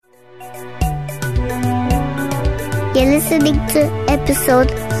You're listening to episode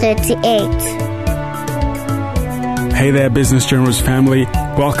 38. Hey there, Business Generals family.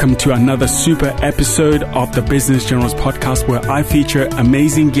 Welcome to another super episode of the Business Generals podcast, where I feature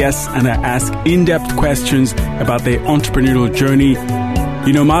amazing guests and I ask in-depth questions about their entrepreneurial journey.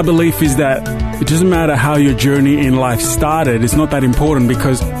 You know, my belief is that it doesn't matter how your journey in life started. It's not that important,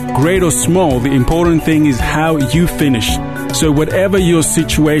 because great or small, the important thing is how you finish. So whatever your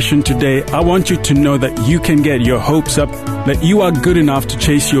situation today, I want you to know that you can get your hopes up, that you are good enough to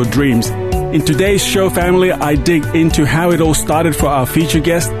chase your dreams. In today's show, family, I dig into how it all started for our featured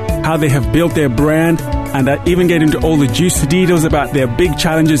guest, how they have built their brand, and I even get into all the juicy details about their big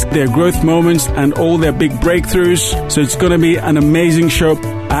challenges, their growth moments, and all their big breakthroughs. So it's going to be an amazing show.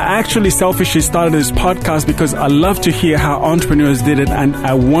 I actually selfishly started this podcast because I love to hear how entrepreneurs did it, and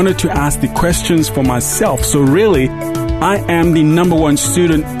I wanted to ask the questions for myself. So really, I am the number one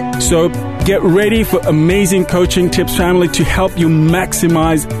student. So get ready for amazing coaching tips, family, to help you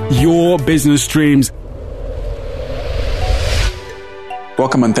maximize your business dreams.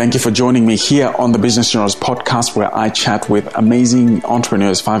 Welcome and thank you for joining me here on the Business Generals podcast, where I chat with amazing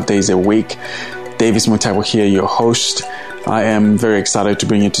entrepreneurs 5 days a week. Davis Mutabo here, your host. I am very excited to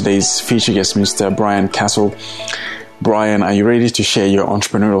bring you today's feature guest, Mr. Brian Casel. Brian, are you ready to share your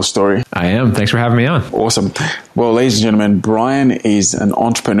entrepreneurial story? I am. Thanks for having me on. Awesome. Well, ladies and gentlemen, Brian is an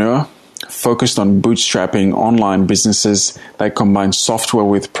entrepreneur focused on bootstrapping online businesses that combine software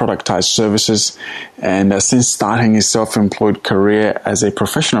with productized services. And since starting his self-employed career as a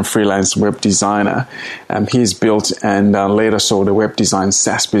professional freelance web designer, he has built and later sold a web design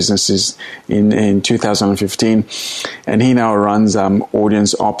SaaS businesses in 2015. And he now runs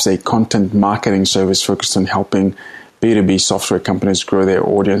Audience Ops, a content marketing service focused on helping B2B software companies grow their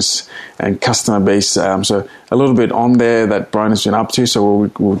audience and customer base. So a little bit on there that Brian has been up to.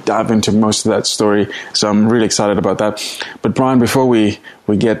 So we'll dive into most of that story. So I'm really excited about that. But Brian, before we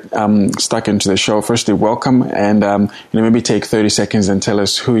get stuck into the show, firstly, welcome. And maybe take 30 seconds and tell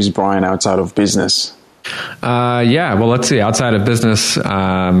us, who is Brian outside of business? Well, let's see. Outside of business,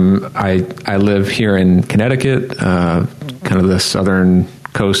 I live here in Connecticut, kind of the southern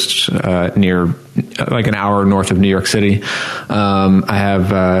coast, near like an hour north of New York City. I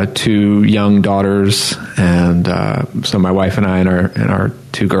have two young daughters, and so my wife and I and our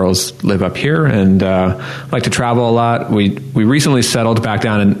two girls live up here, and like to travel a lot. We recently settled back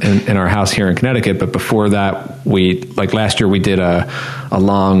down in our house here in Connecticut, but before that, last year we did a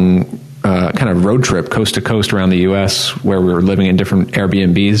long kind of road trip coast to coast around the U.S., where we were living in different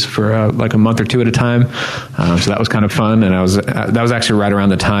Airbnbs for like a month or two at a time. So that was kind of fun. And that was actually right around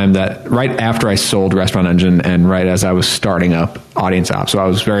the time right after I sold Restaurant Engine and right as I was starting up Audience Ops. So I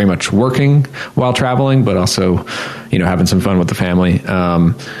was very much working while traveling, but also, having some fun with the family.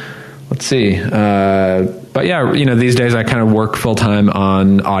 Let's see. But yeah, these days I kind of work full time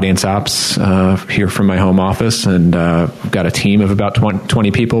on Audience Ops here from my home office, and I've got a team of about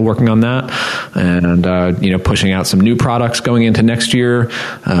 20 people working on that, and pushing out some new products going into next year.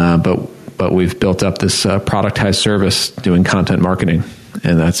 But we've built up this productized service doing content marketing,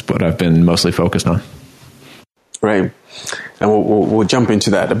 and that's what I've been mostly focused on. Right. And we'll jump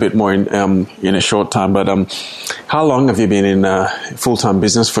into that a bit more in a short time. But how long have you been in full-time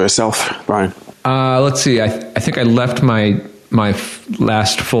business for yourself, Brian? Let's see. I think I left my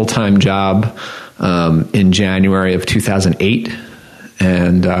last full-time job in January of 2008.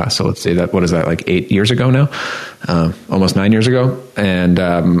 And so let's say that, what is that, like 8 years ago now? Almost 9 years ago.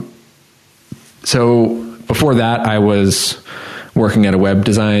 And so before that, I was working at a web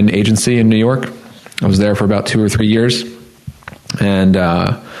design agency in New York. I was there for about 2 or 3 years. And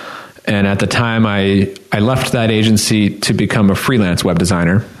at the time I left that agency to become a freelance web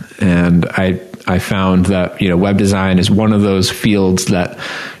designer. And I found that, web design is one of those fields that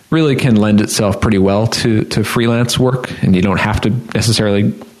really can lend itself pretty well to freelance work. And you don't have to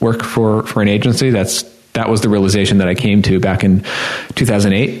necessarily work for an agency. That was the realization that I came to back in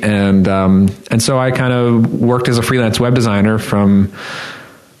 2008. And so I kind of worked as a freelance web designer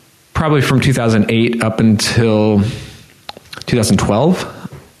probably from 2008 up until 2012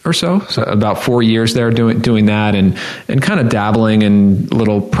 or so about 4 years there doing that and kind of dabbling in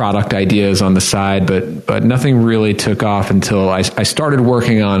little product ideas on the side, but nothing really took off until I started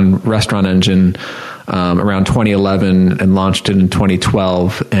working on Restaurant Engine around 2011 and launched it in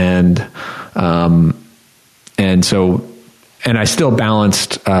 2012, and so and I still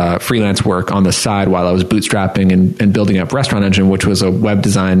balanced freelance work on the side while I was bootstrapping and building up Restaurant Engine, which was a web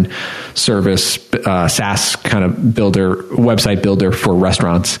design service, SaaS kind of website builder for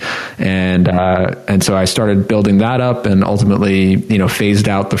restaurants. And so I started building that up and ultimately, phased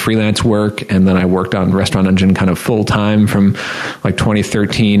out the freelance work. And then I worked on Restaurant Engine kind of full time from like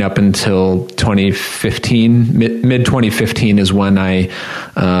 2013 up until 2015. Mid 2015 is when I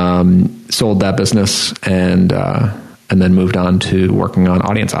sold that business and then moved on to working on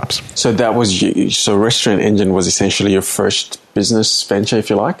audience ops. So that was so Restaurant Engine was essentially your first business venture, if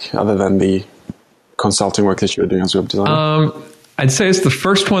you like, other than the consulting work that you were doing as a web designer? I'd say it's the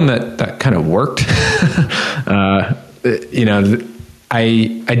first one that kind of worked.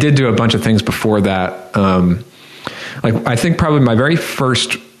 I did do a bunch of things before that. I think probably my very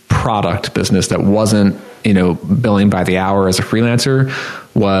first product business that wasn't, billing by the hour as a freelancer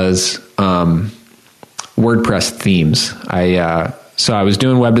was WordPress themes. So I was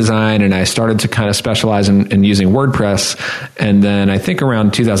doing web design and I started to kind of specialize in using WordPress. And then I think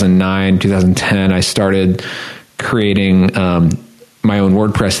around 2009, 2010, I started creating my own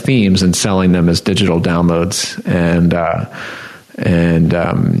WordPress themes and selling them as digital downloads. And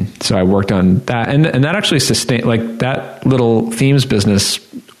so I worked on that. And that actually sustained, like that little themes business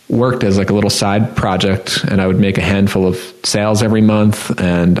worked as like a little side project, and I would make a handful of sales every month.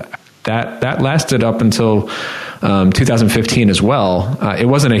 And that lasted up until 2015 as well. It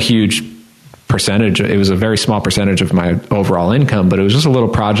wasn't a huge percentage. It was a very small percentage of my overall income, but it was just a little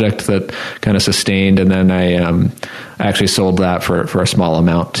project that kind of sustained. And then I actually sold that for a small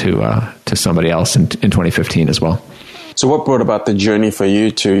amount to somebody else in 2015 as well. So what brought about the journey for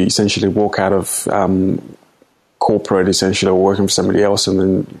you to essentially walk out of corporate, essentially, or working for somebody else, and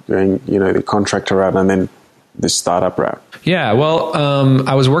then going, the contractor route and then the startup route? Yeah, well,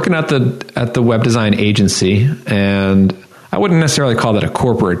 I was working at the web design agency, and I wouldn't necessarily call that a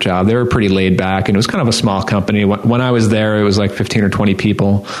corporate job. They were pretty laid back, and it was kind of a small company. When I was there, it was like 15 or 20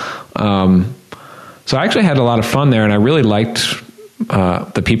 people. So I actually had a lot of fun there, and I really liked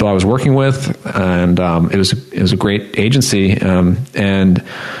the people I was working with, and it was a great agency.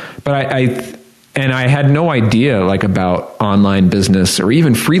 But I had no idea about online business or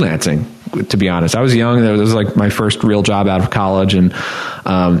even freelancing, to be honest. I was young. It was like my first real job out of college. And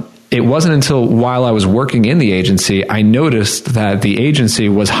it wasn't until while I was working in the agency, I noticed that the agency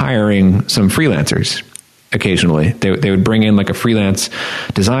was hiring some freelancers occasionally. They would bring in like a freelance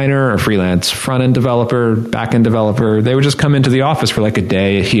designer, a freelance front-end developer, back-end developer. They would just come into the office for like a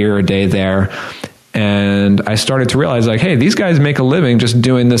day here, a day there. And I started to realize hey, these guys make a living just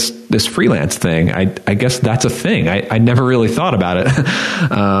doing this freelance thing. I guess that's a thing. I never really thought about it.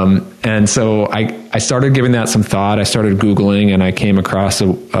 And so I started giving that some thought. I started Googling, and I came across a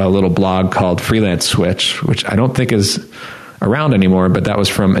little blog called Freelance Switch, which I don't think is around anymore, but that was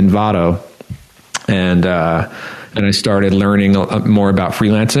from Envato. And I started learning more about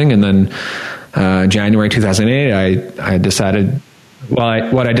freelancing. And then January 2008, I decided... Well,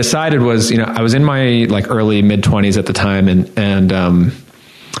 what I decided was, I was in my early mid 20s at the time, and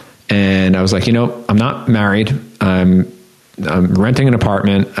I was like, I'm not married. I'm renting an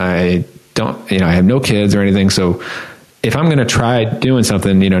apartment. I have no kids or anything. So if I'm going to try doing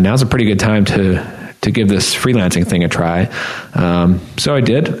something, now's a pretty good time to give this freelancing thing a try. So I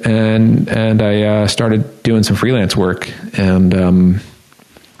did, and I started doing some freelance work, and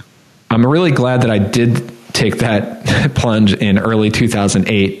I'm really glad that I did take that plunge in early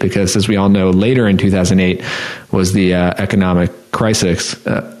 2008, because as we all know, later in 2008 was the economic crisis.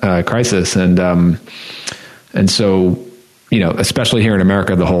 And so, especially here in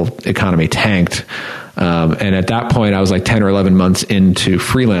America, the whole economy tanked. And at that point I was like 10 or 11 months into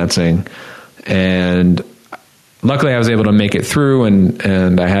freelancing, and luckily I was able to make it through,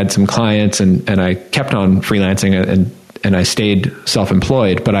 and I had some clients, and I kept on freelancing and I stayed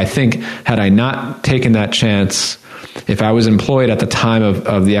self-employed. But I think had I not taken that chance, if I was employed at the time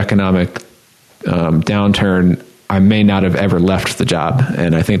of the economic downturn, I may not have ever left the job.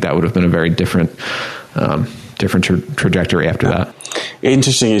 And I think that would have been a very different trajectory after that.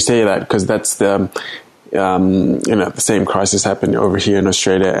 Interesting you say that, because that's the same crisis happened over here in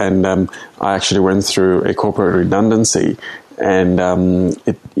Australia. And I actually went through a corporate redundancy. And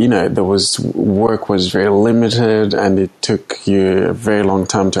there was work was very limited, and it took you a very long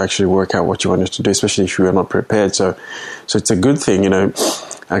time to actually work out what you wanted to do, especially if you were not prepared. So it's a good thing,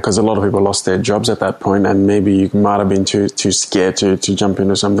 because a lot of people lost their jobs at that point, and maybe you might have been too scared to jump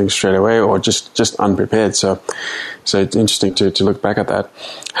into something straight away, or just unprepared. So it's interesting to look back at that.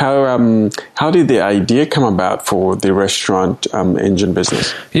 How did the idea come about for the Restaurant Engine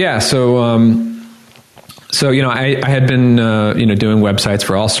business? Yeah, so. So, I had been, doing websites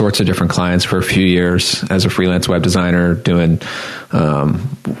for all sorts of different clients for a few years as a freelance web designer, doing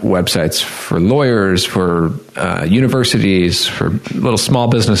websites for lawyers, for universities, for little small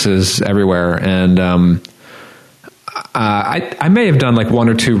businesses everywhere. And I may have done like one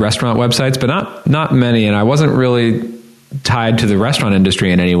or two restaurant websites, but not many. And I wasn't really tied to the restaurant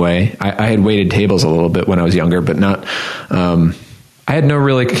industry in any way. I had waited tables a little bit when I was younger, but not... I had no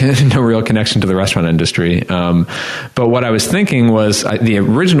real connection to the restaurant industry. But what I was thinking was the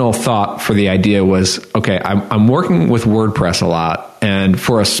original thought for the idea was, okay, I'm working with WordPress a lot. And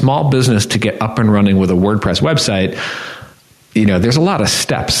for a small business to get up and running with a WordPress website, there's a lot of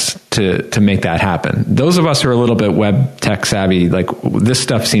steps to make that happen. Those of us who are a little bit web tech savvy, like this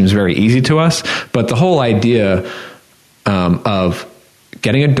stuff seems very easy to us. But the whole idea of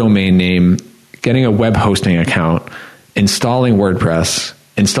getting a domain name, getting a web hosting account, installing WordPress,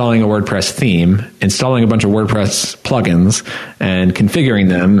 installing a WordPress theme, installing a bunch of WordPress plugins, and configuring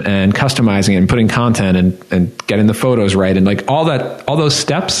them, and customizing and putting content and getting the photos right, and like all those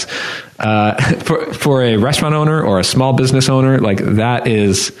steps for a restaurant owner or a small business owner, like that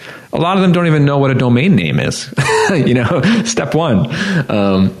is a lot of them don't even know what a domain name is. Step one.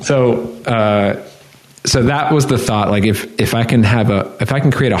 So that was the thought. Like if I can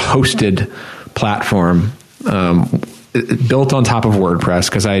create a hosted platform built on top of WordPress,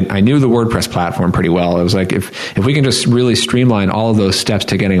 because I knew the WordPress platform pretty well. It was like, if we can just really streamline all of those steps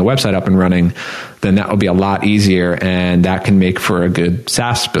to getting a website up and running, then that will be a lot easier, and that can make for a good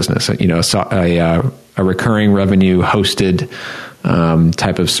SaaS business, a recurring revenue hosted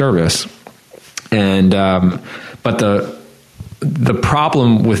type of service. And but the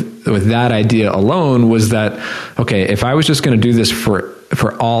problem with that idea alone was that, okay, if I was just going to do this for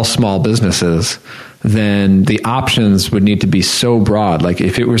all small businesses, then the options would need to be so broad. Like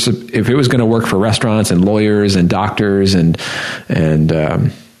if it was going to work for restaurants and lawyers and doctors and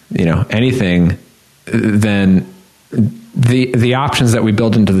anything, then the options that we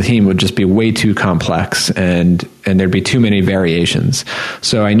built into the theme would just be way too complex, and there'd be too many variations.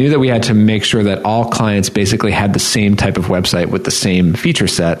 So I knew that we had to make sure that all clients basically had the same type of website with the same feature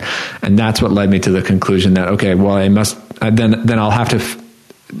set, and that's what led me to the conclusion that, okay, well, I must then I'll have to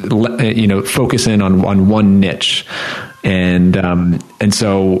focus in on one niche. And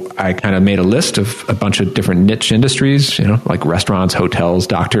so I kind of made a list of a bunch of different niche industries, like restaurants, hotels,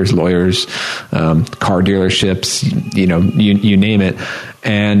 doctors, lawyers, car dealerships, you name it.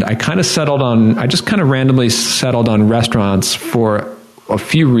 And I just kind of randomly settled on restaurants for a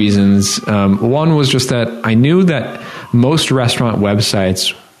few reasons. One was just that I knew that most restaurant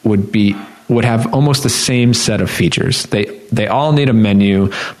websites would have almost the same set of features. They all need a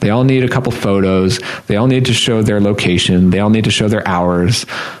menu. They all need a couple photos. They all need to show their location. They all need to show their hours.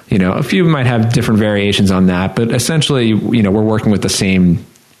 A few might have different variations on that, but essentially, we're working with the same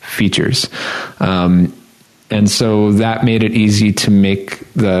features. And so that made it easy to make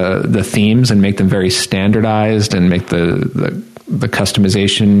the themes and make them very standardized, and make the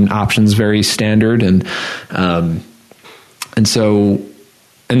customization options very standard. And so.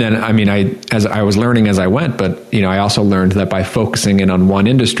 And then, as I was learning as I went, but, I also learned that by focusing in on one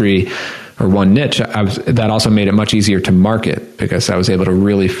industry or one niche, that also made it much easier to market, because I was able to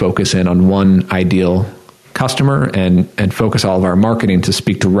really focus in on one ideal customer and focus all of our marketing to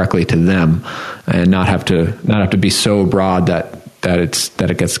speak directly to them, and not have to be so broad that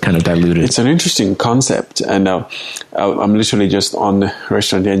it gets kind of diluted. It's an interesting concept, and I'm literally just on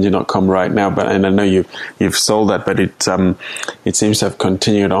restaurantengine.com right now. And I know you've sold that, but it seems to have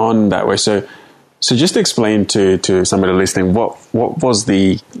continued on that way. So just explain to somebody listening what was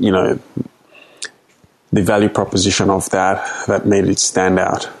the value proposition of that made it stand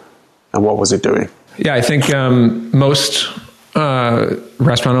out, and what was it doing? Yeah, I think most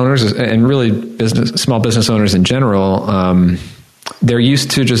restaurant owners, and really small business owners in general, they're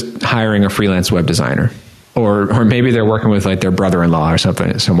used to just hiring a freelance web designer, or maybe they're working with like their brother-in-law or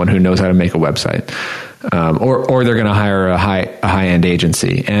someone who knows how to make a website, or they're going to hire a high-end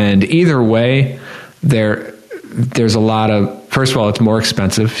agency. And either way, there's a lot of, first of all, it's more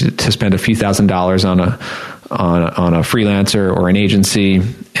expensive to spend a few $1,000s on a freelancer or an agency,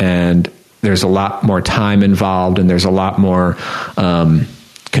 and there's a lot more time involved, and there's a lot more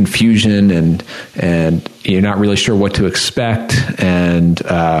confusion, and you're not really sure what to expect, and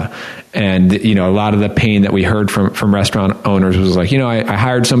a lot of the pain that we heard from restaurant owners was like, I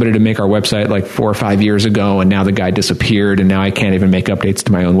hired somebody to make our website like 4 or 5 years ago, and now the guy disappeared, and now I can't even make updates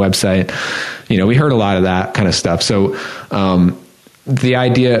to my own website. We heard a lot of that kind of stuff. So the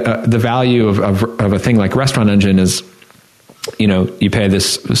idea, the value of a thing like Restaurant Engine is, you pay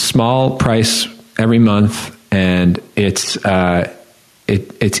this small price every month, and it's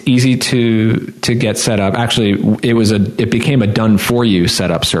easy to get set up. Actually, it became a done for you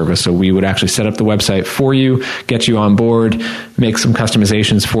setup service. So we would actually set up the website for you, get you on board, make some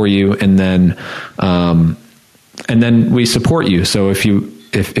customizations for you, and then we support you. So if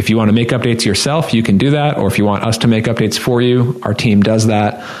you want to make updates yourself, you can do that, or if you want us to make updates for you, our team does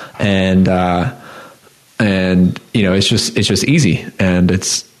that, and it's just easy, and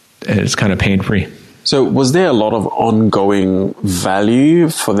it's kind of pain-free. So was there a lot of ongoing value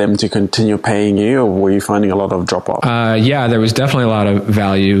for them to continue paying you, or were you finding a lot of drop-off? Yeah, there was definitely a lot of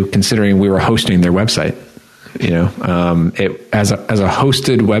value considering we were hosting their website. As a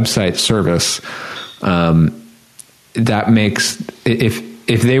hosted website service, that makes,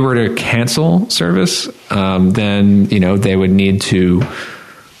 if they were to cancel service, then they would need to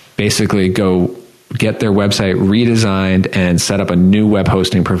basically go get their website redesigned and set up a new web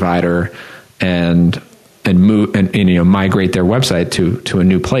hosting provider and move and migrate their website to a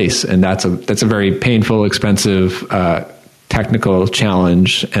new place, and that's a very painful, expensive, technical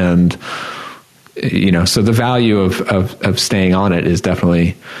challenge, and so the value of staying on it is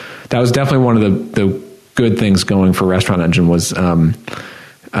definitely one of the good things going for Restaurant Engine was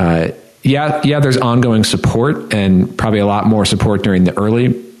there's ongoing support, and probably a lot more support during the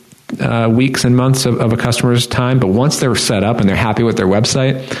early weeks and months of a customer's time. But once they're set up and they're happy with their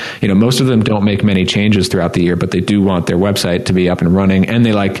website, most of them don't make many changes throughout the year, but they do want their website to be up and running, and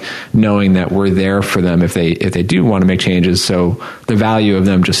they like knowing that we're there for them if they do want to make changes. So the value of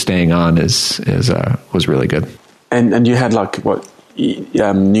them just staying on was really good. And you had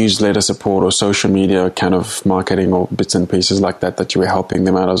newsletter support or social media kind of marketing or bits and pieces like that you were helping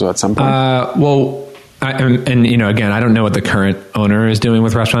them out as well at some point? Again, I don't know what the current owner is doing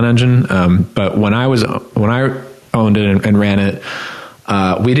with Restaurant Engine, but when I owned it and ran it,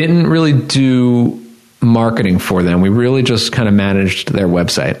 we didn't really do marketing for them. We really just kind of managed their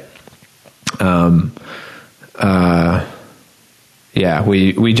website.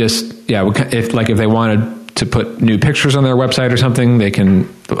 If they wanted to put new pictures on their website or something, we can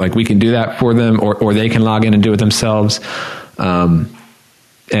do that for them, or they can log in and do it themselves.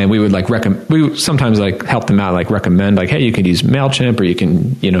 And we would we sometimes help them out, recommend hey, you could use MailChimp, or you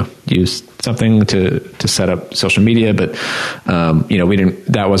can, use something to set up social media. But,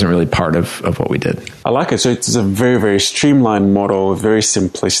 that wasn't really part of what we did. I like it. So it's a very, very streamlined model, very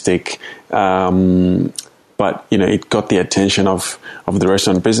simplistic, but it got the attention of the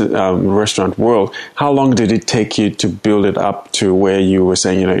restaurant world. How long did it take you to build it up to where you were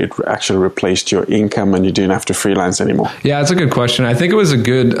saying it actually replaced your income and you didn't have to freelance anymore? Yeah, that's a good question. I think it was a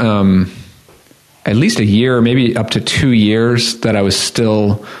good at least a year, maybe up to 2 years, that I was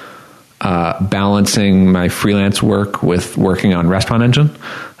still balancing my freelance work with working on Restaurant Engine.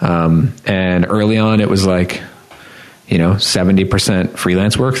 And early on, it was 70%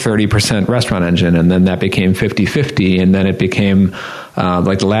 freelance work, 30% Restaurant Engine. And then that became 50-50. And then it became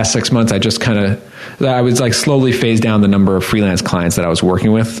the last 6 months, I was slowly phased down the number of freelance clients that I was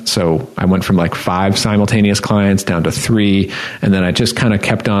working with. So I went from 5 simultaneous clients down to 3. And then I just kind of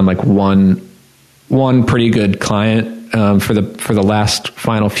kept on one pretty good client for the last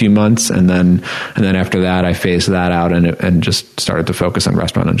final few months, and then after that I phased that out and just started to focus on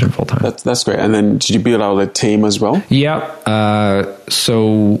Restaurant Engine full time. That's great. And then did you build out a team as well? Yeah.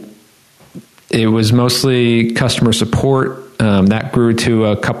 So it was mostly customer support. That grew to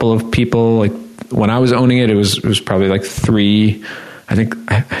a couple of people. When I was owning it, it was probably 3. I think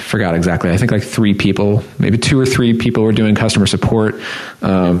I forgot exactly. I think 3 people, maybe 2 or 3 people were doing customer support.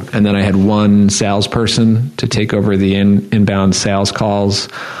 And then I had 1 salesperson to take over the inbound sales calls.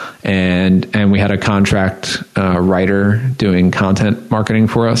 And we had a contract writer doing content marketing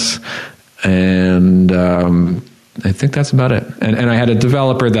for us. And I think that's about it. And I had a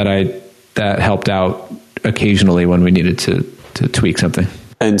developer that helped out occasionally when we needed to tweak something.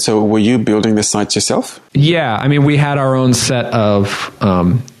 And so were you building the sites yourself? Yeah. I mean, we had our own set of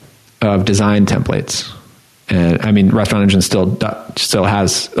design templates. And Restaurant Engine still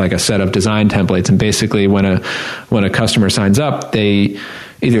has a set of design templates. And basically when a customer signs up, they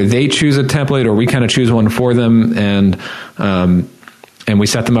choose a template, or we kind of choose one for them. And we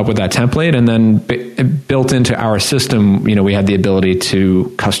set them up with that template, and then built into our system, we had the ability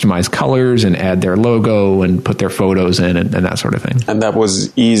to customize colors and add their logo and put their photos in and that sort of thing. And that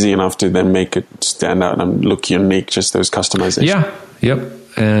was easy enough to then make it stand out and look unique, just those customizations. Yeah. Yep.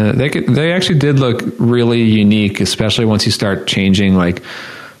 They actually did look really unique, especially once you start changing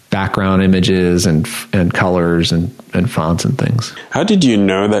background images and colors and fonts and things. How did you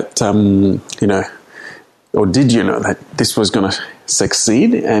know that, or did you know that this was going to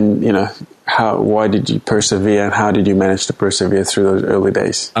succeed? And, why did you persevere, and how did you manage to persevere through those early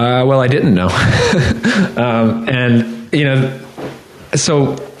days? Well, I didn't know. And,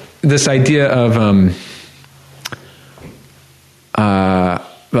 so this idea of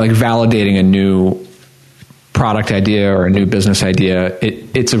like validating a new product idea or a new business idea,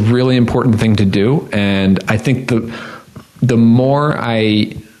 it's a really important thing to do. And I think the more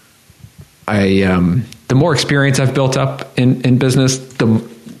the more experience I've built up in business,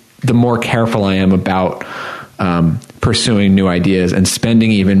 the more careful I am about pursuing new ideas and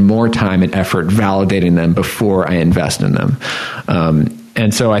spending even more time and effort validating them before I invest in them.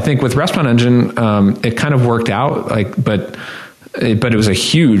 And so I think with Restaurant Engine, it kind of worked out, but it was a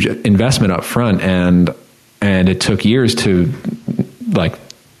huge investment up front, and it took years to like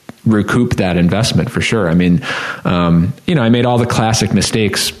recoup that investment for sure. I mean, I made all the classic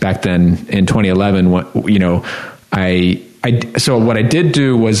mistakes back then in 2011. So what I did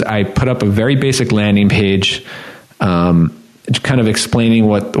do was I put up a very basic landing page, kind of explaining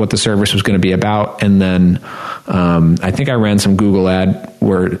what the service was going to be about. And then, I think I ran some Google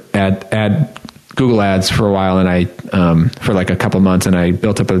Google ads for a while, and I, for like a couple months, and I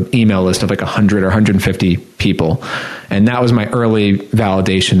built up an email list of like 100 or 150 people. And that was my early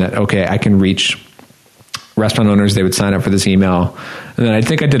validation that, okay, I can reach restaurant owners. They would sign up for this email. And then I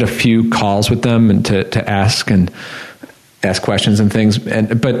think I did a few calls with them and to ask questions and things.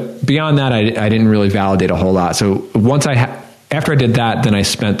 But beyond that, I didn't really validate a whole lot. So once after I did that, then I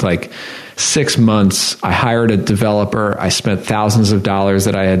spent like 6 months. I hired a developer. I spent thousands of dollars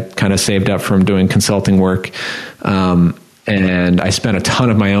that I had kind of saved up from doing consulting work. And I spent a ton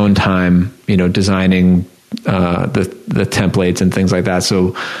of my own time, designing the templates and things like that.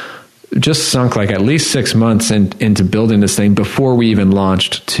 So just sunk like at least 6 months into building this thing before we even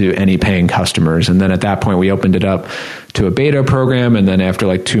launched to any paying customers. And then at that point, we opened it up to a beta program. And then after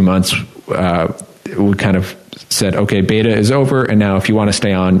like 2 months, we kind of said, okay, beta is over. And now if you want to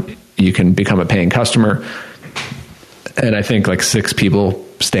stay on, you can become a paying customer. And I think like 6 people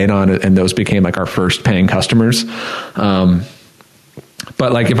stayed on it, and those became like our first paying customers.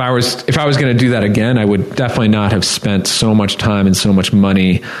 But like if I was going to do that again, I would definitely not have spent so much time and so much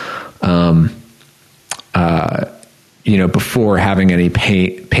money, before having any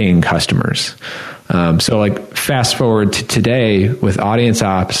paying customers. So like fast forward to today with Audience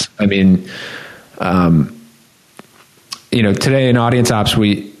Ops. I mean, today in Audience Ops,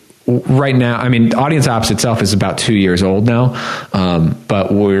 right now, I mean, Audience Ops itself is about 2 years old now.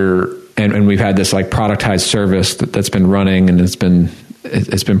 But we've had this like productized service that's been running, and it's been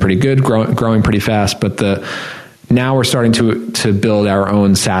pretty good, growing pretty fast. But now we're starting to build our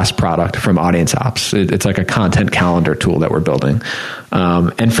own SaaS product from Audience Ops. It's like a content calendar tool that we're building.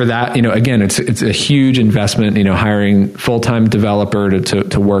 And for that, again, it's a huge investment, hiring full-time developer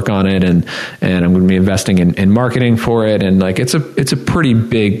to work on it. And I'm going to be investing in marketing for it. And like, it's a pretty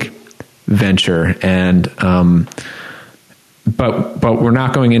big venture. And, but we're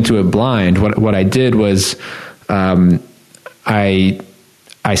not going into it blind. What I did was,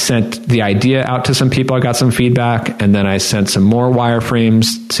 I sent the idea out to some people. I got some feedback, and then I sent some more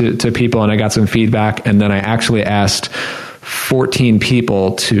wireframes to people, and I got some feedback. And then I actually asked 14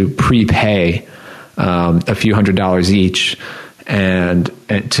 people to prepay a few $100s each, and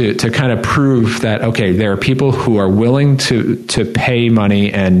to kind of prove that, okay, there are people who are willing to pay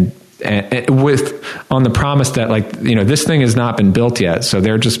money and with on the promise that this thing has not been built yet, so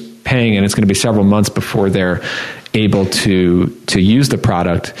they're just paying, and it's going to be several months before they're able to use the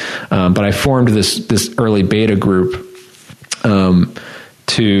product. But I formed this early beta group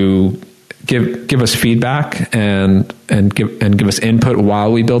to give us feedback and give us input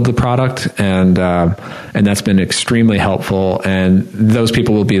while we build the product, and that's been extremely helpful. And those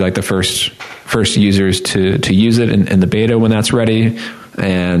people will be like the first users to use it in the beta when that's ready,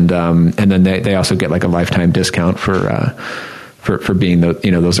 and then they also get like a lifetime discount for being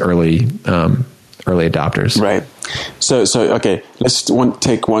those early adopters. Right. So okay, let's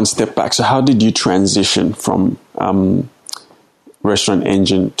take one step back. So how did you transition from Restaurant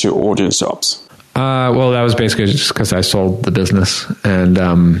Engine to Audience Ops? Well, that was basically just because I sold the business.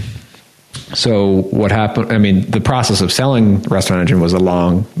 And so what happened, I mean, the process of selling Restaurant Engine was a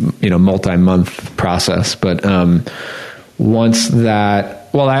long, multi-month process. But once that,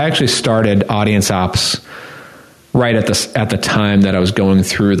 well, I actually started Audience Ops right at the time that I was going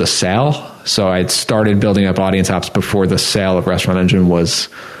through the sale. So I'd started building up Audience Ops before the sale of Restaurant Engine was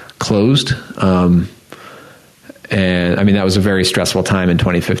closed. And I mean, that was a very stressful time in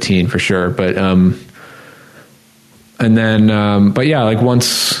 2015 for sure. But, but yeah, like once,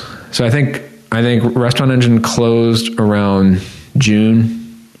 so I think Restaurant Engine closed around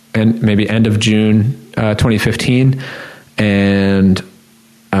June and maybe end of June 2015, and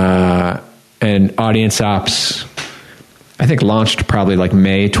Audience Ops, I think, launched probably like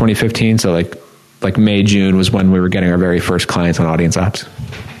May 2015. So like May, June was when we were getting our very first clients on Audience Ops.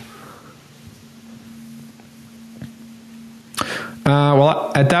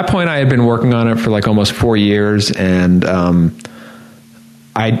 Well, at that point, I had been working on it for like almost 4 years, and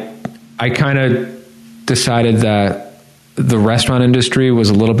I kind of decided that the restaurant industry was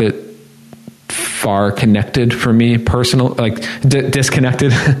a little bit far connected for me personal, like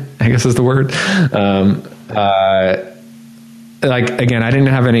disconnected, I guess is the word. Like, again, I didn't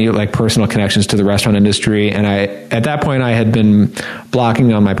have any like personal connections to the restaurant industry. And at that point I had been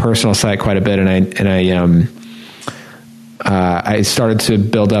blogging on my personal site quite a bit. And I started to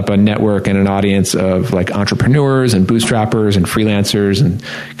build up a network and an audience of like entrepreneurs and bootstrappers and freelancers and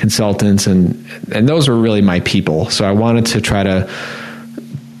consultants. And those were really my people. So I wanted to try to,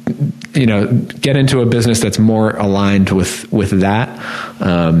 get into a business that's more aligned with that.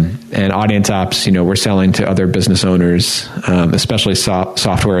 And Audience Ops, we're selling to other business owners, especially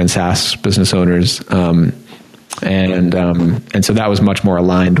software and SaaS business owners. And so that was much more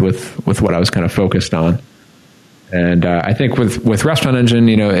aligned with what I was kind of focused on. And I think with Restaurant Engine,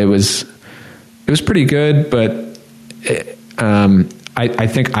 it was pretty good, but I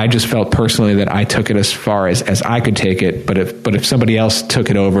think I just felt personally that I took it as far as I could take it. But if somebody else took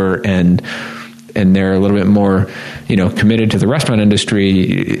it over and they're a little bit more, committed to the restaurant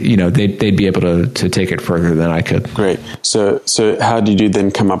industry, they'd be able to take it further than I could. Great. So how did you then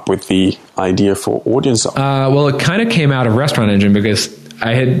come up with the idea for Audience Ops? Well, it kind of came out of Restaurant Engine because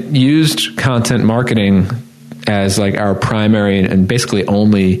I had used content marketing as like our primary and basically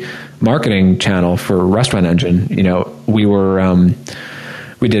only marketing channel for Restaurant Engine.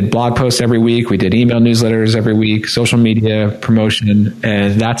 We did blog posts every week. We did email newsletters every week, social media promotion.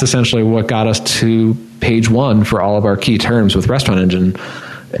 And that's essentially what got us to page 1 for all of our key terms with Restaurant Engine.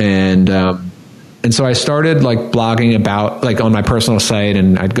 And so I started like blogging about, like, on my personal site,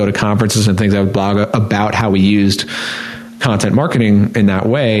 and I'd go to conferences and things. I would blog about how we used content marketing in that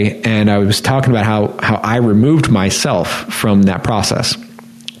way. And I was talking about how I removed myself from that process.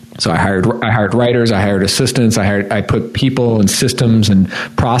 So I hired writers, I hired assistants, I put people and systems and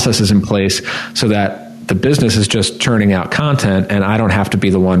processes in place so that the business is just churning out content, and I don't have to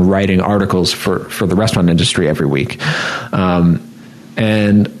be the one writing articles for the restaurant industry every week.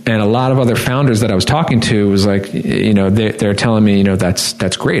 And a lot of other founders that I was talking to was like, they're telling me,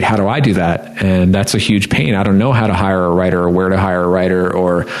 that's great. How do I do that? And that's a huge pain. I don't know how to hire a writer or where to hire a writer,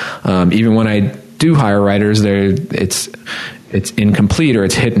 or even when I do hire writers, it's incomplete or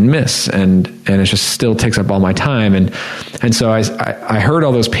it's hit and miss, and it just still takes up all my time. And so I heard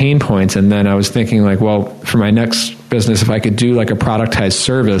all those pain points, and then I was thinking like, well, for my next business, if I could do like a productized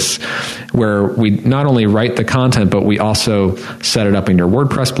service where we not only write the content, but we also set it up in your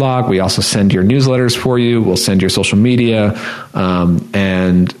WordPress blog. We also send your newsletters for you. We'll send your social media.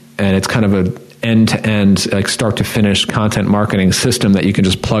 And it's kind of a end-to-end, like start to finish content marketing system that you can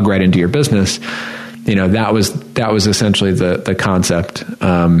just plug right into your business. That was essentially the concept.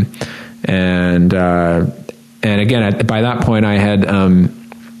 And again, by that point I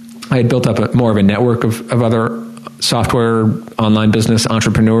had built up more of a network of other software online business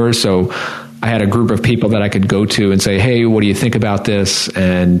entrepreneurs. So I had a group of people that I could go to and say, hey, what do you think about this?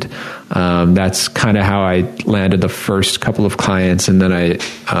 And that's kind of how I landed the first couple of clients. And then I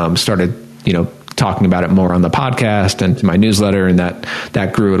started, talking about it more on the podcast and my newsletter, and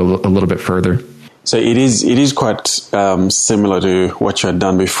that grew it a little bit further. So it is quite similar to what you had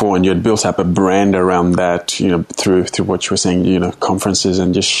done before, and you had built up a brand around that, through what you were saying, conferences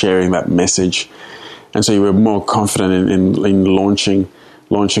and just sharing that message. And so you were more confident in launching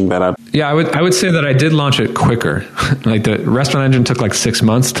that up. Yeah, I would say that I did launch it quicker. Like the Restaurant Engine took like 6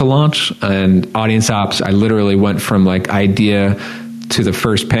 months to launch, and Audience Ops, I literally went from like idea to the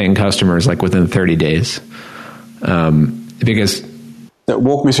first paying customers like within 30 days. Because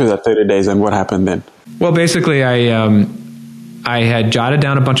walk me through that 30 days and what happened then. Well, basically I had jotted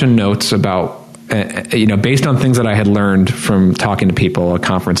down a bunch of notes about, based on things that I had learned from talking to people at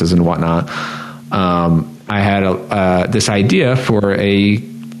conferences and whatnot. I had this idea for a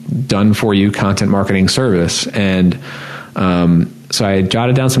done-for-you content marketing service. And so I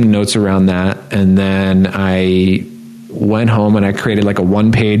jotted down some notes around that. And then I went home and I created like a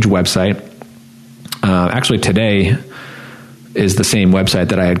one-page website. Actually, today is the same website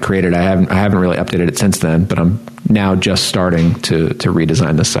that I had created. I haven't really updated it since then, but I'm now just starting to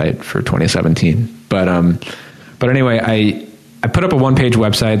redesign the site for 2017. But anyway, I put up a one-page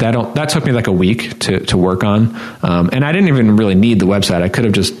website. That took me like a week to work on. And I didn't even really need the website. I could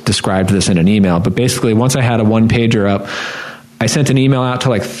have just described this in an email. But basically, once I had a one-pager up, I sent an email out to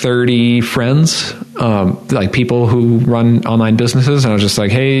like 30 friends, like people who run online businesses. And I was just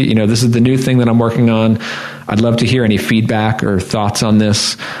like, hey, this is the new thing that I'm working on. I'd love to hear any feedback or thoughts on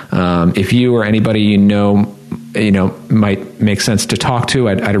this. If you or anybody might make sense to talk to,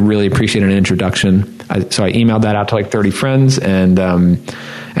 I'd really appreciate an introduction. So I emailed that out to like 30 friends, and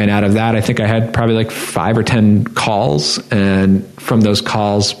out of that, I think I had probably like 5 or 10 calls, and from those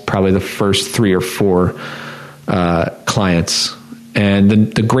calls, probably the first 3 or 4 clients.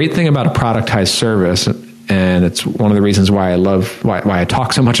 And the great thing about a productized service, and it's one of the reasons why why I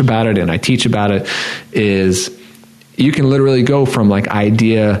talk so much about it and I teach about it, is you can literally go from like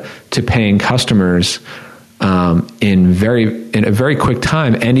idea to paying customers in a very quick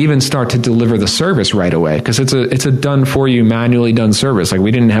time, and even start to deliver the service right away, because it's a done for you, manually done service. Like,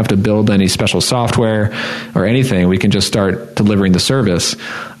 we didn't have to build any special software or anything. We can just start delivering the service.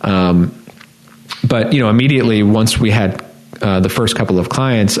 But immediately once we had the first couple of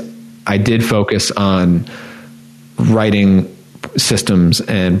clients, I did focus on writing systems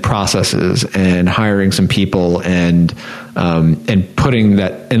and processes and hiring some people and putting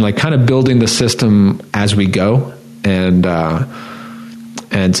that and like kind of building the system as we go. And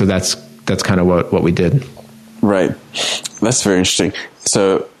so that's kind of what we did. Right. That's very interesting.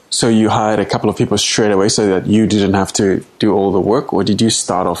 So you hired a couple of people straight away so that you didn't have to do all the work, or did you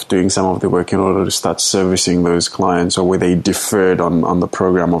start off doing some of the work in order to start servicing those clients, or were they deferred on the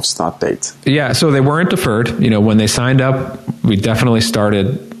program of start date? Yeah, so they weren't deferred. When they signed up, we definitely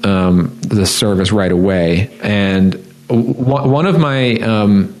started the service right away. And one of my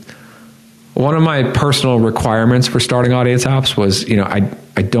personal requirements for starting Audience Ops was,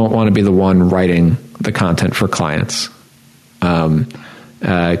 I don't want to be the one writing the content for clients.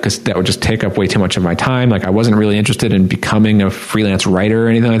 Because that would just take up way too much of my time. Like, I wasn't really interested in becoming a freelance writer or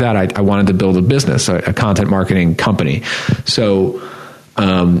anything like that. I wanted to build a business, a content marketing company. So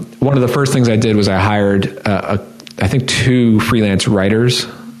one of the first things I did was I hired, I think, 2 freelance writers,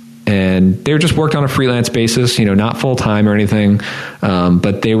 and they just worked on a freelance basis, not full time or anything.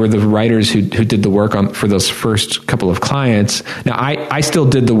 But they were the writers who did the work for those first couple of clients. Now, I still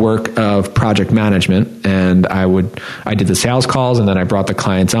did the work of project management, and I did the sales calls, and then I brought the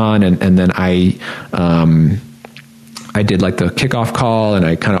clients on, and then I did like the kickoff call, and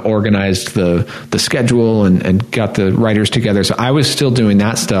I kind of organized the schedule and got the writers together. So I was still doing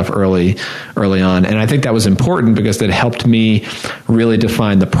that stuff early on. And I think that was important because that helped me really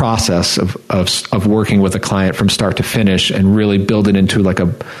define the process of working with a client from start to finish, and really build it into like a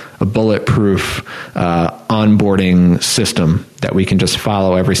bulletproof onboarding system that we can just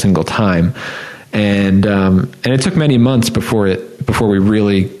follow every single time. And it took many months before we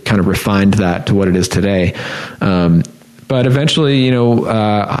really kind of refined that to what it is today. But eventually,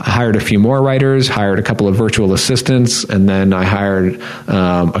 hired a few more writers, hired a couple of virtual assistants, and then I hired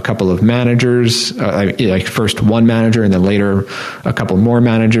a couple of managers, like first one manager and then later a couple more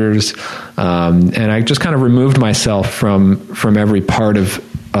managers. And I just kind of removed myself from every part of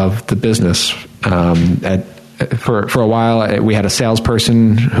the business. For a while, we had a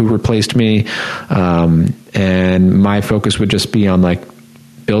salesperson who replaced me, and my focus would just be on like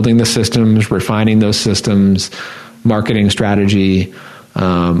building the systems, refining those systems, marketing strategy,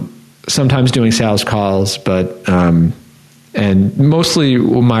 sometimes doing sales calls, but and mostly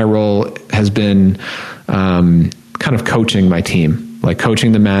my role has been kind of coaching my team, like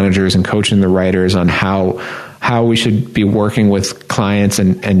coaching the managers and coaching the writers on how we should be working with clients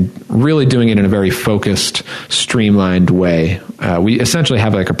and really doing it in a very focused, streamlined way. We essentially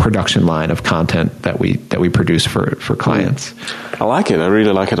have like a production line of content that we produce for clients. I like it. I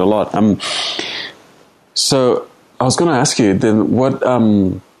really like it a lot. So I was going to ask you then, what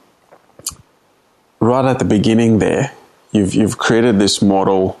right at the beginning there, you've created this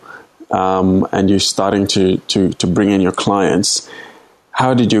model, and you're starting to bring in your clients.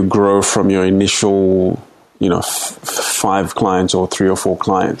 How did you grow from your initial 5 clients or 3 or 4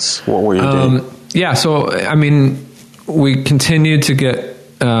 clients? What were you doing? Yeah, so I mean, we continued to get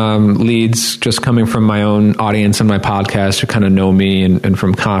leads just coming from my own audience and my podcast who kind of know me and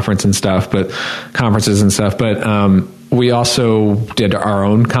from conferences and stuff. But we also did our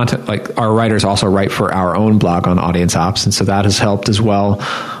own content. Like, our writers also write for our own blog on Audience Ops, and so that has helped as well.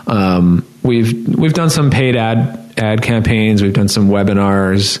 We've done some paid ad campaigns. We've done some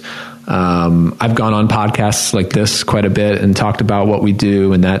webinars. I've gone on podcasts like this quite a bit and talked about what we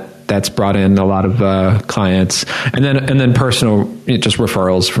do, and that that's brought in a lot of clients, and then personal, just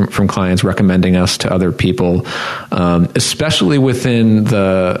referrals from clients recommending us to other people, especially within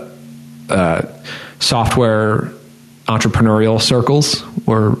the software entrepreneurial circles,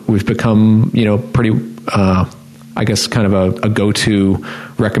 where we've become, pretty, I guess, kind of a go-to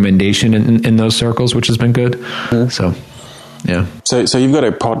recommendation in those circles, which has been good. Mm-hmm. So, yeah. So you've got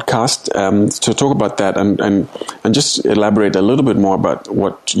a podcast to talk about that, and just elaborate a little bit more about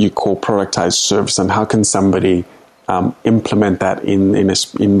what you call productized service, and how can somebody implement that in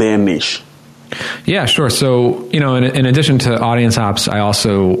their niche. Yeah, sure. So, in addition to Audience Ops, I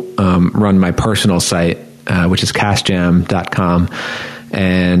also run my personal site, which is castjam.com.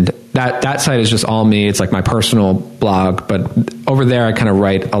 And that site is just all me. It's like my personal blog. But over there, I kind of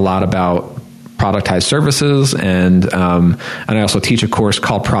write a lot about productized services. And I also teach a course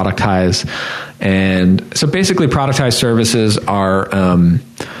called Productize. And so basically, productized services are,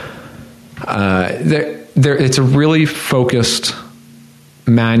 it's a really focused,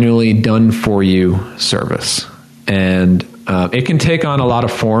 manually done for you service. And it can take on a lot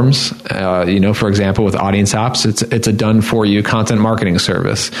of forms. For example, with Audience Ops, it's a done for you content marketing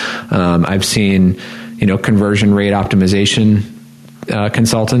service. I've seen, conversion rate optimization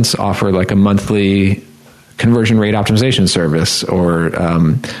consultants offer like a monthly conversion rate optimization service, or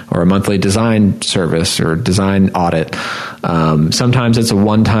a monthly design service or design audit. Sometimes it's a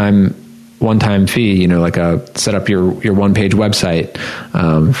one-time fee, like set up your one-page website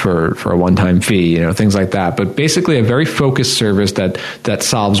for a one-time fee, things like that. But basically a very focused service that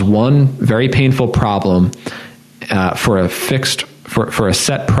solves one very painful problem for a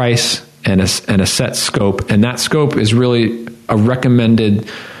set price and a set scope. And that scope is really a recommended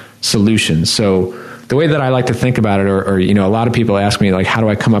solution. So the way that I like to think about it, or a lot of people ask me, like, how do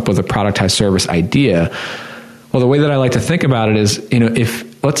I come up with a productized service idea? Well, the way that I like to think about it is,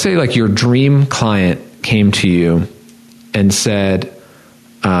 if, let's say, like, your dream client came to you and said,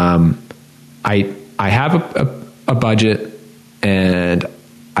 I have a budget, and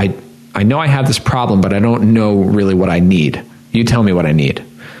I know I have this problem, but I don't know really what I need. You tell me what I need.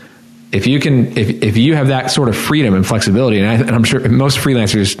 If you have that sort of freedom and flexibility, and I'm sure most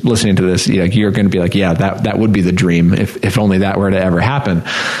freelancers listening to this, you're going to be like, yeah, that would be the dream if only that were to ever happen.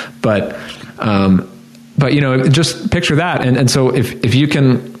 But just picture that. And so if you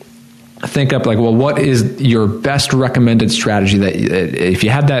can think up, like, well, what is your best recommended strategy that if you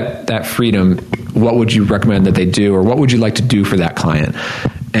had that freedom, what would you recommend that they do, or what would you like to do for that client?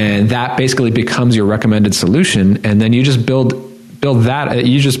 And that basically becomes your recommended solution. And then you just build that,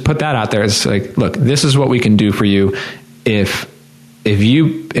 you just put that out there. It's like, look, this is what we can do for you. If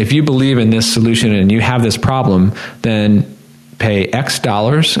you believe in this solution and you have this problem, then pay X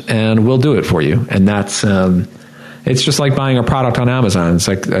dollars and we'll do it for you. And that's, it's just like buying a product on Amazon. It's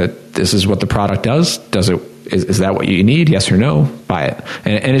like, this is what the product does. Is that what you need? Yes or no? Buy it.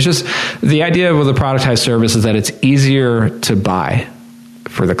 And it's just, the idea with a productized service is that it's easier to buy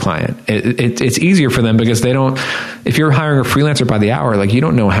for the client. It's easier for them because they don't, if you're hiring a freelancer by the hour, like, you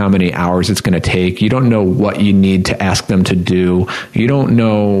don't know how many hours it's going to take. You don't know what you need to ask them to do. You don't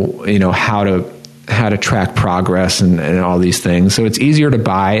know, how to track progress and all these things. So it's easier to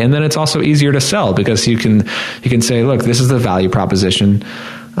buy. And then it's also easier to sell because you can say, look, this is the value proposition.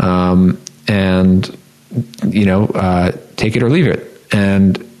 And take it or leave it.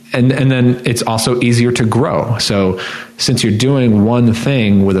 And then it's also easier to grow. So since you're doing one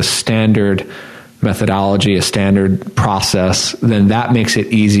thing with a standard methodology, a standard process, then that makes it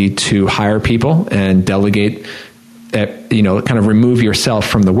easy to hire people and delegate, kind of remove yourself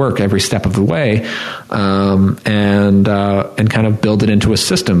from the work every step of the way, and kind of build it into a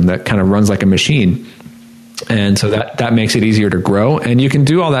system that kind of runs like a machine. And so that makes it easier to grow. And you can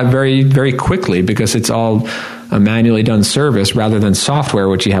do all that very, very quickly because it's all a manually done service rather than software,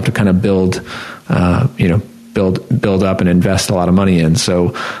 which you have to kind of build up and invest a lot of money in.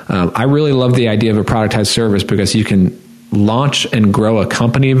 So I really love the idea of a productized service because you can launch and grow a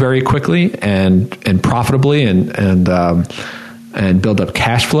company very quickly and profitably and build up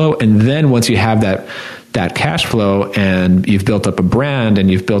cash flow. And then once you have that cash flow and you've built up a brand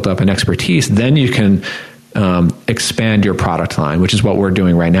and you've built up an expertise, then you can expand your product line, which is what we're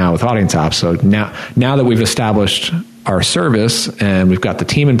doing right now with Audience Ops. So now that we've established our service and we've got the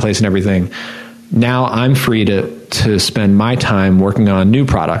team in place and everything, now I'm free to spend my time working on new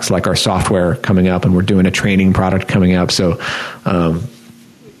products like our software coming up, and we're doing a training product coming up. So now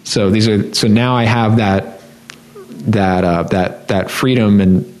I have that freedom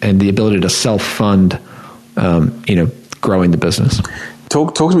and the ability to self-fund, growing the business.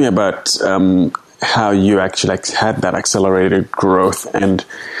 Talk to me about how you actually had that accelerated growth and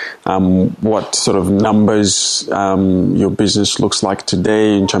what sort of numbers your business looks like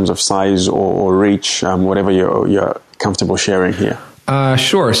today in terms of size or reach, whatever you're comfortable sharing here.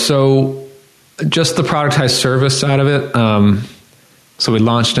 Sure. So just the productized service side of it. So we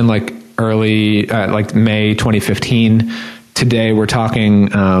launched in early, May 2015. Today we're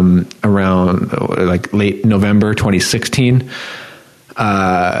talking around late November 2016.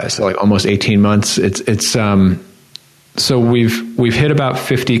 So almost 18 months. So we've hit about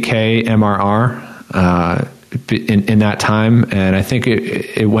 50K MRR in that time, and I think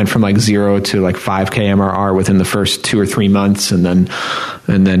it went from 0 to 5K MRR within the first 2 or 3 months, and then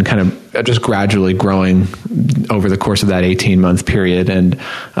kind of just gradually growing over the course of that 18-month period. And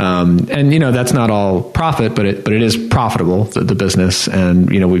that's not all profit, but it is profitable, the business. And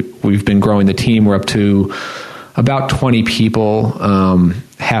we've been growing the team. We're up to about 20 people.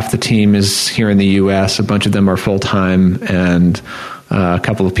 Half the team is here in the U.S. A bunch of them are full-time, and a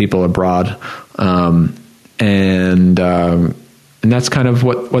couple of people abroad. And that's kind of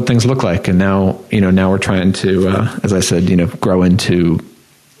what things look like. And now we're trying to, as I said, grow into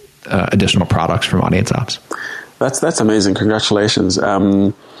additional products from Audience Ops. That's amazing. Congratulations.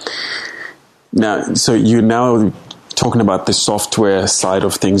 Now, so you're now talking about the software side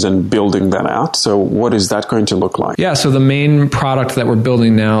of things and building that out. So what is that going to look like? Yeah. So the main product that we're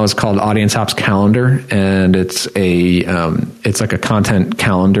building now is called Audience Ops Calendar, and it's like a content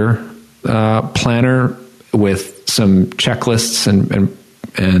calendar planner with some checklists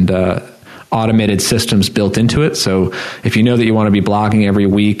and automated systems built into it. So if you know that you want to be blogging every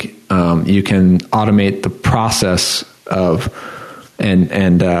week, you can automate the process of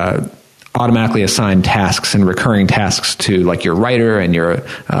and automatically assign tasks and recurring tasks to your writer and your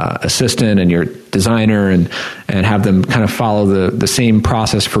assistant and your designer, and have them kind of follow the same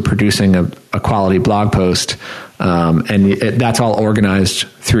process for producing a quality blog post. That's all organized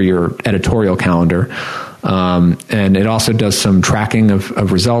through your editorial calendar. And it also does some tracking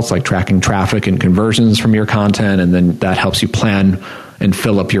of results, like tracking traffic and conversions from your content. And then that helps you plan and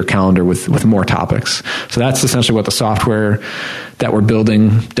fill up your calendar with more topics. So that's essentially what the software that we're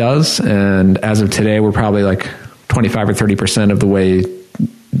building does. And as of today, we're probably 25 or 30% of the way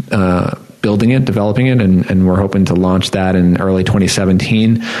building it, developing it, and we're hoping to launch that in early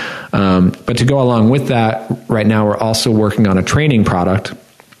 2017. But to go along with that, right now we're also working on a training product,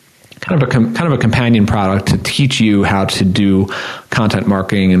 kind of a companion product to teach you how to do content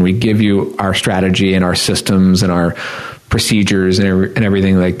marketing, and we give you our strategy and our systems and our procedures and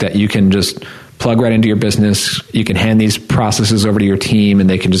everything like that. You can just plug right into your business. You can hand these processes over to your team, and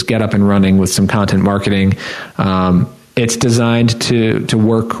they can just get up and running with some content marketing. It's designed to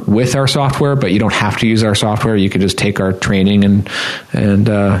work with our software, but you don't have to use our software. You can just take our training and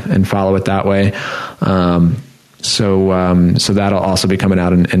follow it that way. So that'll also be coming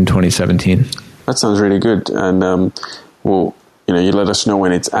out in 2017. That sounds really good. And you let us know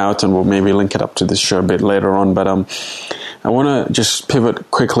when it's out, and we'll maybe link it up to this show a bit later on. But I want to just pivot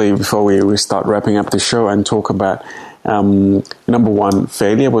quickly before we start wrapping up the show and talk about number one,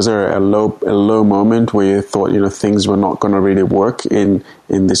 failure. Was there a low moment where you thought things were not going to really work in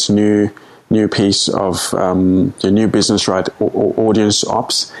this new piece of your new business, right? Audience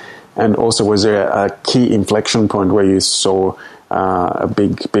Ops. And also, was there a key inflection point where you saw a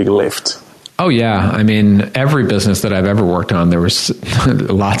big lift? Oh yeah, I mean, every business that I've ever worked on, there was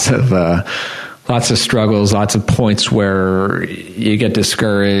lots of struggles, lots of points where you get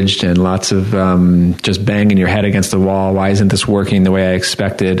discouraged, and lots of just banging your head against the wall. Why isn't this working the way I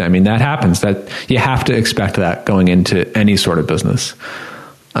expected? I mean, that happens. That you have to expect that going into any sort of business.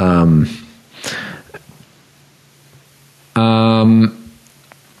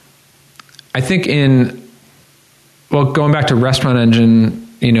 I think going back to Restaurant Engine,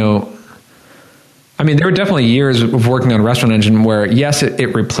 I mean, there were definitely years of working on Restaurant Engine where, yes,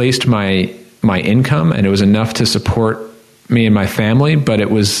 it replaced my income, and it was enough to support me and my family, but it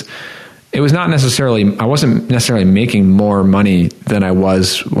was not necessarily, I wasn't necessarily making more money than I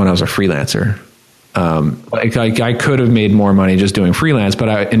was when I was a freelancer. I could have made more money just doing freelance,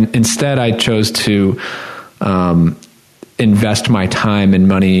 but instead I chose to invest my time and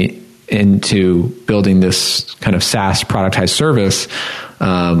money into building this kind of SaaS productized service,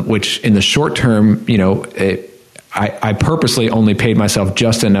 which in the short term, I purposely only paid myself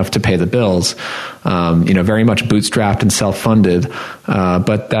just enough to pay the bills, very much bootstrapped and self-funded.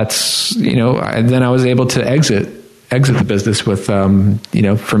 But that's, then I was able to exit the business with, for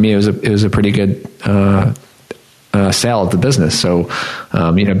me, it was a pretty good, sale of the business. So,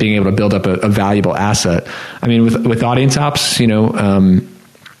 being able to build up a valuable asset. I mean, with Audience Ops,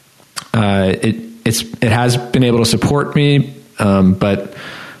 it has been able to support me, but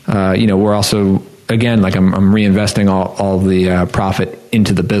we're also, again, like I'm reinvesting all the profit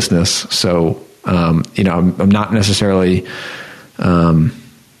into the business. So, I'm not necessarily,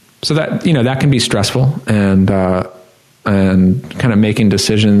 so that, that can be stressful and kind of making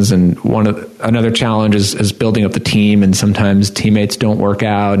decisions. And another challenge is building up the team, and sometimes teammates don't work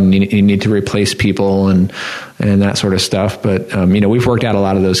out and you need to replace people and that sort of stuff. But, we've worked out a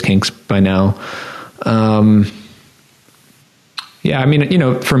lot of those kinks by now. For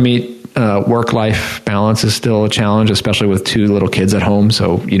me, work-life balance is still a challenge, especially with 2 little kids at home.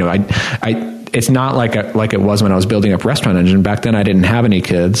 So, it's not like it was when I was building up Restaurant Engine. Back then I didn't have any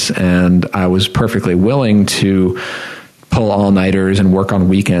kids, and I was perfectly willing to pull all-nighters and work on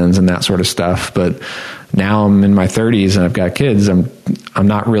weekends and that sort of stuff. But now I'm in my 30s and I've got kids. I'm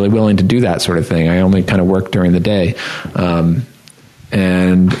not really willing to do that sort of thing. I only kind of work during the day.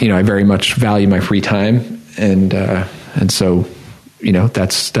 And I very much value my free time. And so,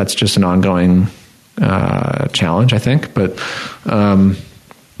 that's just an ongoing challenge, I think. But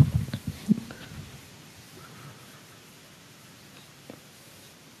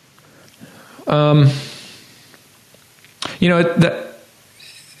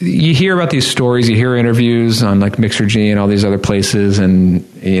you hear about these stories, you hear interviews on like Mixergy and all these other places, and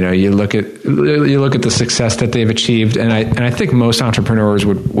you look at the success that they've achieved, and I think most entrepreneurs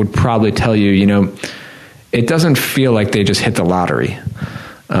would probably tell you, it doesn't feel like they just hit the lottery,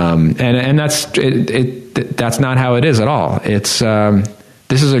 and that's that's not how it is at all. It's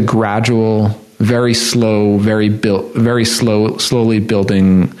this is a gradual, very slow, slowly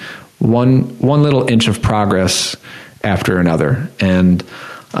building one little inch of progress after another, and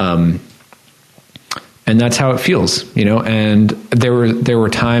that's how it feels, And there were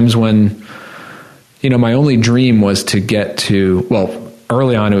times when, my only dream was to get to,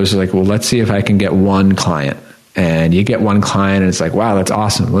 early on it was like, let's see if I can get 1 client, and you get 1 client and it's like, wow, that's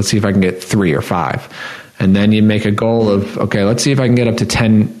awesome. Let's see if I can get 3 or 5. And then you make a goal of, okay, let's see if I can get up to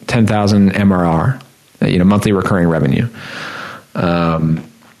 10,000 MRR, monthly recurring revenue.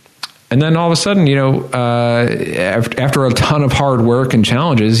 And then all of a sudden, after a ton of hard work and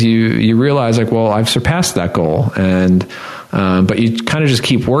challenges, you realize like, I've surpassed that goal. And, but you kind of just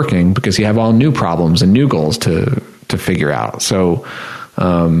keep working because you have all new problems and new goals to figure out. So,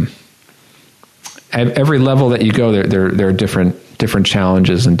 at every level that you go, there are different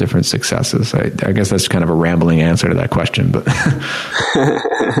challenges and different successes. I guess that's kind of a rambling answer to that question, but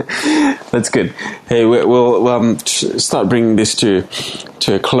that's good. Hey, we'll start bringing this to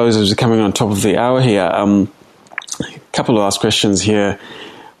a close as we're coming on top of the hour here. A couple of last questions here.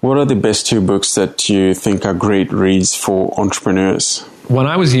 What are the best 2 books that you think are great reads for entrepreneurs? When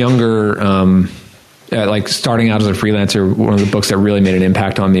I was younger, like starting out as a freelancer, one of the books that really made an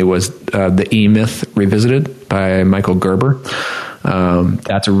impact on me was The E-Myth Revisited by Michael Gerber.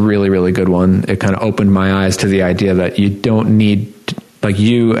 That's a really, really good one. It kind of opened my eyes to the idea that you don't need, like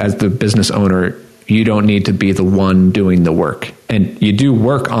you as the business owner, you don't need to be the one doing the work. And you do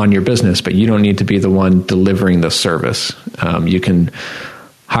work on your business, but you don't need to be the one delivering the service. You can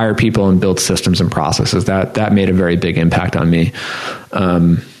hire people and build systems and processes. That made a very big impact on me.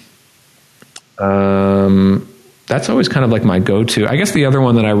 That's always kind of like my go-to. I guess the other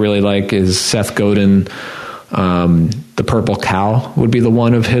one that I really like is Seth Godin. The Purple Cow would be the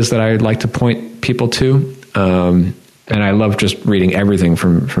one of his that I'd like to point people to. And I love just reading everything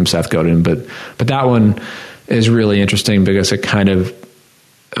from Seth Godin, but that one is really interesting because it kind of,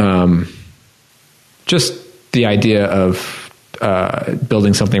 just the idea of,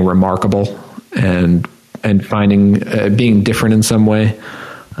 building something remarkable and finding, being different in some way.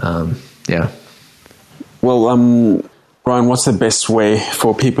 Yeah. Well, Ryan, what's the best way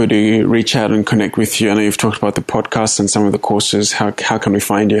for people to reach out and connect with you? I know you've talked about the podcast and some of the courses. How can we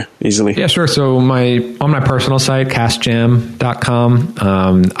find you easily? Yeah, sure. So on my personal site, castjam.com,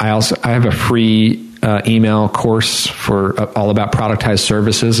 I have a free email course for all about productized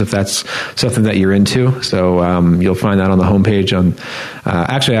services, if that's something that you're into. So you'll find that on the homepage.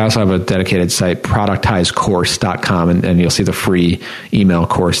 Actually, I also have a dedicated site, productizecourse.com, and you'll see the free email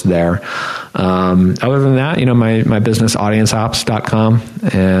course there. Other than that, my business, audienceops.com,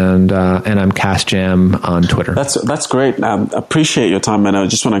 and I'm CastJam on Twitter. That's great. Appreciate your time, and I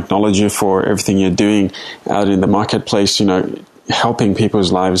just want to acknowledge you for everything you're doing out in the marketplace, helping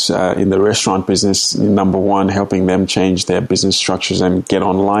people's lives in the restaurant business. Number one, helping them change their business structures and get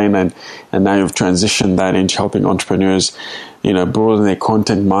online, and now you've transitioned that into helping entrepreneurs, broaden their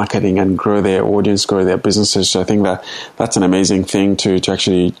content marketing and grow their audience, grow their businesses. So I think that's an amazing thing to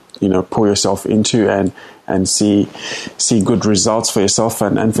actually pour yourself into and see good results for yourself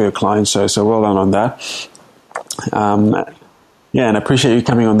and for your clients. So well done on that. Yeah, and I appreciate you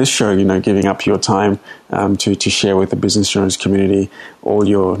coming on this show, giving up your time to share with the business insurance community all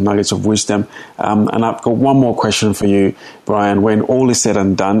your nuggets of wisdom. And I've got one more question for you, Brian. When all is said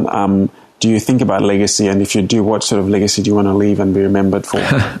and done, do you think about legacy? And if you do, what sort of legacy do you want to leave and be remembered for?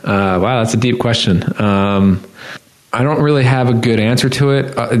 Wow, that's a deep question. I don't really have a good answer to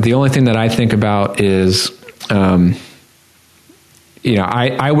it. The only thing that I think about is, I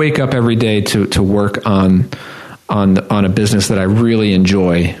wake up every day to work on a business that I really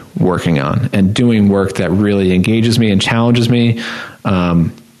enjoy working on and doing work that really engages me and challenges me,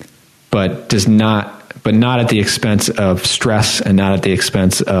 but not at the expense of stress and not at the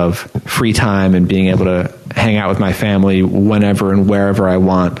expense of free time and being able to hang out with my family whenever and wherever I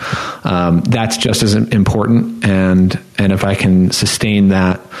want. That's just as important. And if I can sustain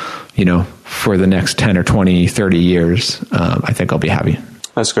that, for the next 10 or 20, 30 years, I think I'll be happy.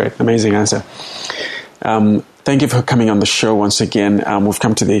 That's great. Amazing answer. Thank you for coming on the show once again. We've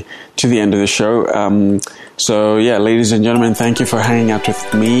come to the end of the show. So yeah, ladies and gentlemen, thank you for hanging out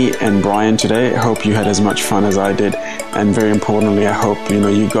with me and Brian today. I hope you had as much fun as I did. And very importantly, I hope,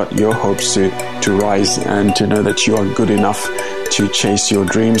 you got your hopes to rise and to know that you are good enough to chase your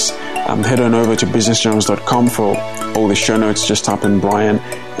dreams. Head on over to businessjournals.com for all the show notes. Just type in Brian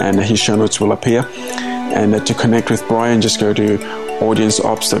and his show notes will appear. And to connect with Brian, just go to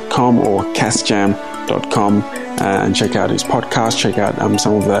audienceops.com or castjam.com and check out his podcast, check out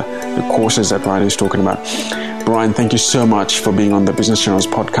some of the courses that Brian is talking about. Brian, thank you so much for being on the Business Generals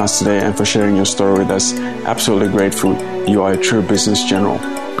podcast today and for sharing your story with us. Absolutely grateful. You are a true business general.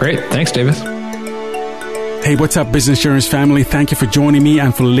 Great. Thanks, Davis. Hey, what's up, Business Generals family? Thank you for joining me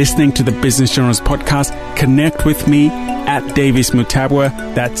and for listening to the Business Generals podcast. Connect with me at Davis Mutabwa.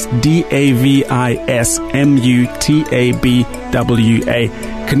 That's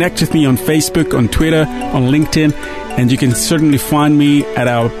DavisMutabwa. Connect with me on Facebook, on Twitter, on LinkedIn, and you can certainly find me at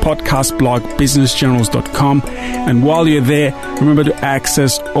our podcast blog, businessjournals.com. And while you're there, remember to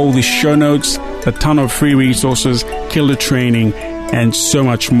access all the show notes, a ton of free resources, killer training, and so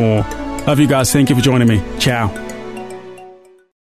much more. Love you guys. Thank you for joining me. Ciao.